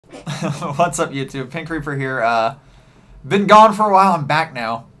What's up, YouTube? Pink Reaper here. Been gone for a while. I'm back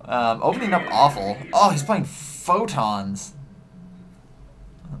now. Opening up awful. Oh, he's playing Photons.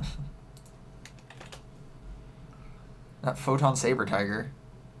 That Photon Saber Tiger.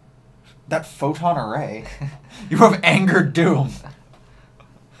 That Photon Array. You have Angered Doom.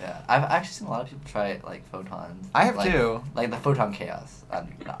 Yeah, I've actually seen a lot of people try like photons. I have like, too. Like the photon chaos.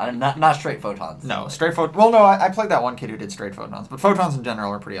 Not straight photons. No, straight photons. Well, no, I played that one kid who did straight photons, but photons in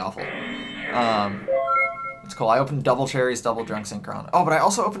general are pretty awful. It's cool. I opened double cherries, double drunk synchron. Oh, but I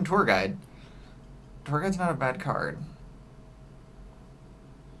also opened tour guide. Tour guide's not a bad card.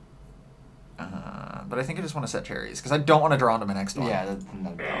 But I think I just want to set cherries because I don't want to draw into my next one. Yeah,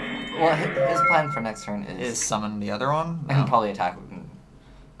 that'd be awful. Well, his plan for next turn Is summon the other one. I can probably attack.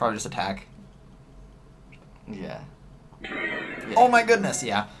 Probably just attack. Yeah. Oh my goodness!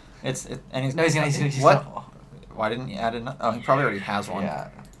 Yeah, and he's no, he's gonna. What? Why didn't you add in? Oh, he probably already has one. Yeah.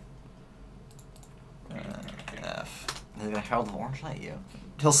 F. He's gonna Herald of Orange Knight you.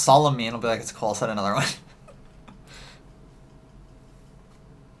 He'll solemn me and he'll be like, "It's cool. I'll set another one."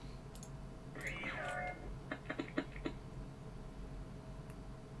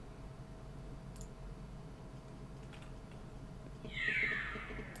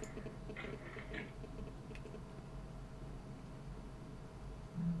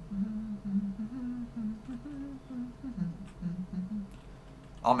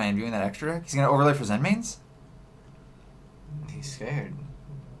 Oh man, doing that extra deck? He's gonna overlay for Zen mains? He's scared.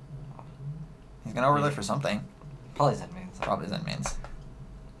 He's gonna overlay for something. Probably Zen mains. Probably Zen mains.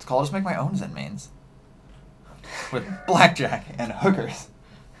 It's called just make my own Zen mains. With blackjack and hookers.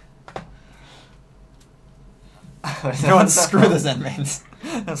 No one screw the Zen mains.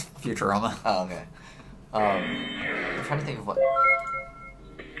 That's Futurama. Oh, okay. I'm trying to think of what.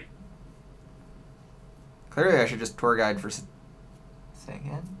 Clearly I should just tour guide for... Say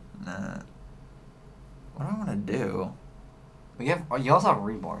again? Nah. What do I want to do? You also have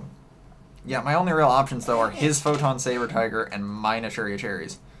Reborn. Yeah, my only real options, though, are his Photon Saber Tiger and my Naturia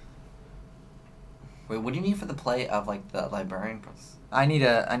Cherries. Wait, what do you need for the play of, like, the Librarian? I need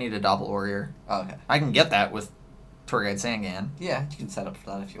a Doppel Warrior. Oh, okay. I can get that with Tour Guide Sangan. Yeah, you can set up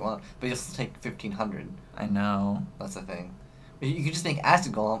for that if you want. But you'll still take 1,500. I know. That's the thing. You could just make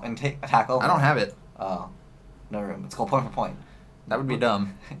Acid Golem and attack over. I don't have it. Oh. No room. It's called point for point. That would be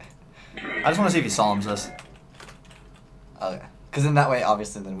dumb. I just want to see if he solemns us. Okay. Because in that way,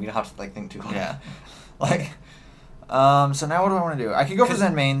 obviously, then we don't have to, like, think too hard. Yeah. Like, so now what do I want to do? I could go for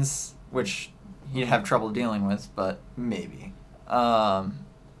Zen mains, which he'd have trouble dealing with, but... Maybe. I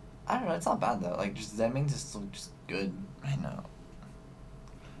don't know. It's not bad, though. Like, just Zen mains is still just good. I know.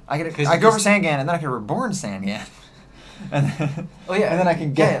 I go for Sangan, and then I could reborn Sangan. And then, oh, yeah. And then I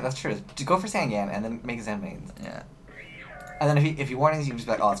can get... Yeah, that's true. To go for Sangan, and then make Zen mains. Yeah. And then if he warnings, you can just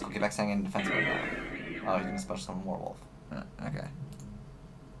be like, oh, it's cool, get back Sangan in defense mode now. Oh, he's going to special summon Warwolf. Okay.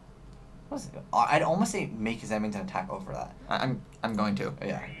 What is it? I'd almost say make Zen mains and attack over that. I'm going to.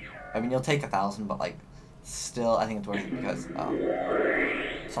 Yeah. I mean, you'll take 1,000, but, like, still, I think it's worth it because,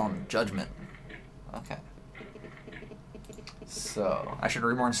 Solemn Judgment. Okay. So... I should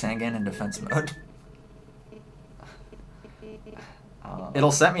reborn Sangan in defense mode.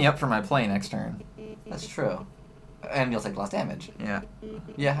 It'll set me up for my play next turn. That's true. And you'll take less damage. Yeah.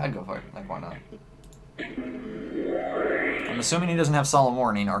 Yeah, I'd go for it. Like, why not? I'm assuming he doesn't have Solemn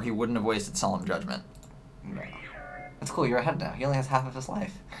Warning, or he wouldn't have wasted Solemn Judgment. No. That's cool, you're ahead now. He only has half of his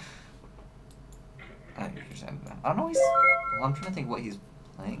life. I don't know, well, I'm trying to think what he's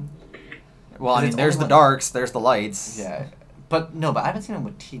playing. Well, I mean, there's the darks, there's the lights. Yeah. But, no, but I haven't seen him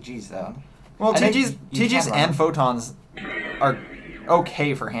with TGs, though. Well, TGs and Photons are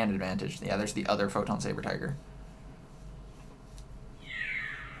okay for hand advantage. Yeah, there's the other Photon Saber Tiger.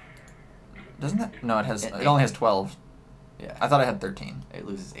 Doesn't that? No, it only has 12. Yeah. I thought it had 13. It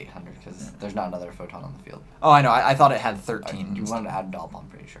loses 800 because there's not another Photon on the field. Oh, I know. I thought it had 13. You wanted to add Doppel, I'm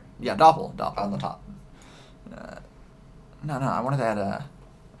pretty sure. Yeah, Doppel. On the top. No, I wanted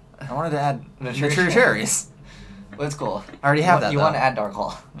to add Naturia Cherries. Well, it's cool. I already have that, You want to add Dark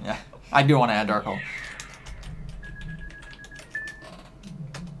Hole. Yeah, I do want to add Dark Hole.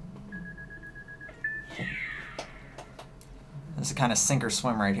 This is kind of sink or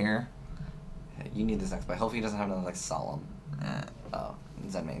swim right here. You need this next play. Hopefully he doesn't have another, like, Solemn. Oh,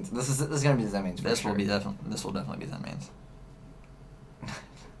 Zen mains. This is gonna be the Zen mains. This will definitely be Zen mains.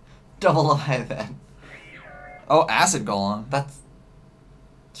 Double Leviathan. Oh, Acid Golem. That's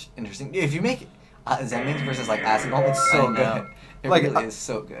interesting. If you make Zen mains versus, like, Acid Golem, it's so good. It like, really is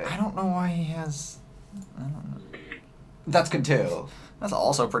so good. I don't know why he has... I don't know. That's good, too. That's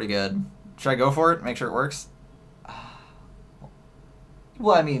also pretty good. Should I go for it? Make sure it works?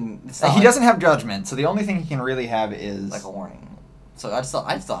 Well, I mean, it's not He doesn't have judgment, so the only thing he can really have is like a warning. So I'd still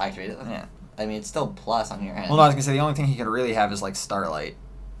activate it. Yeah. I mean, it's still plus on your hand. Well, no, I was gonna say the only thing he could really have is like Starlight.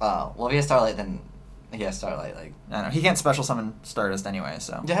 Oh, well, if he has Starlight, then he has Starlight. Like, I don't know. He can't special summon Stardust anyway,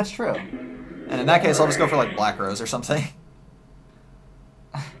 so. yeah, that's true. And in that case, I'll just go for like Black Rose or something.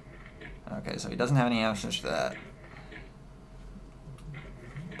 Okay, so he doesn't have any answers to that.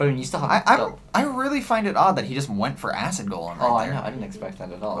 But I mean, you still have. I really find it odd that he just went for Acid Golem right Oh, I there. know. I didn't expect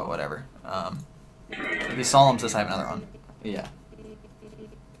that at all. But whatever. If he Solemns this, I have another one. Yeah.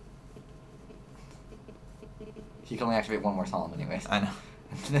 He can only activate one more Solemn anyways. I know.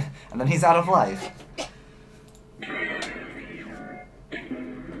 And then he's out of life.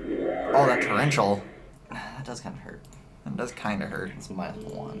 Oh, that Torrential. That does kind of hurt. That does kind of hurt. It's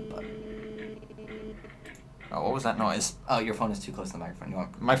 -1, but... Oh, what was that noise? Oh, your phone is too close to the microphone. You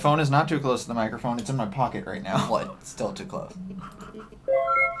want... My phone is not too close to the microphone. It's in my pocket right now. What? It's still too close.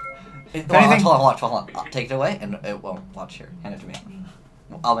 Anything... Hold on. I'll take it away, and it won't. Watch here. Hand it to me.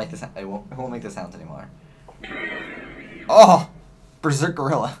 I'll make this... It won't make the sounds anymore. Oh! Berserk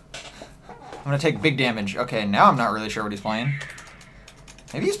Gorilla. I'm gonna take big damage. Okay, now I'm not really sure what he's playing.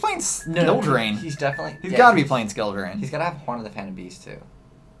 Maybe he's playing Skill Drain. He's definitely... He's gotta be playing Skill Drain. He's gotta have Horn of the Phantom Beast, too.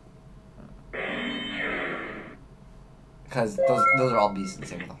 Because those are all beasts the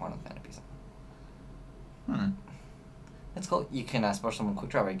same with the Horn of the Phantom Beast. That's cool. You can special summon Quick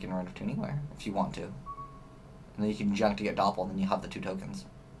Draw, or you can run to anywhere if you want to. And then you can junk to get Doppel, and then you have the 2 tokens.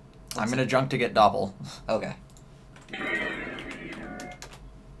 I'm gonna junk to get Doppel. Okay.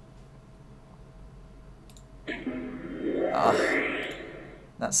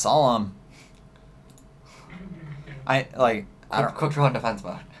 That Solemn. I don't... Quick Draw in defense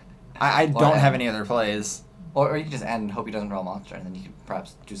mode. I don't have any other plays. Or you can just end and hope he doesn't draw a monster, and then you can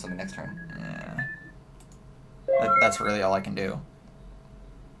perhaps do something next turn. Yeah. That's really all I can do.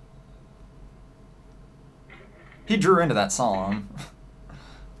 He drew into that Solemn.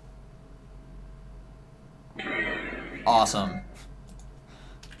 Awesome.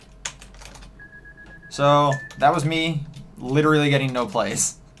 So, that was me literally getting no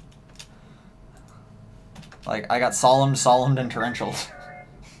plays. Like, I got Solemned, and Torrential.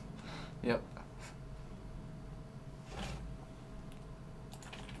 Yep.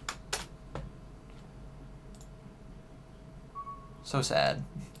 So sad.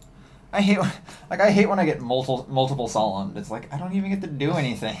 I hate when I get multiple Solemn. It's like I don't even get to do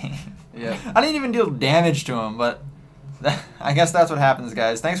anything. Yeah. I didn't even deal damage to him, but I guess that's what happens,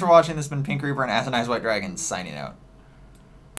 guys. Thanks for watching. This has been Pink Reaper and Athenize White Dragon signing out.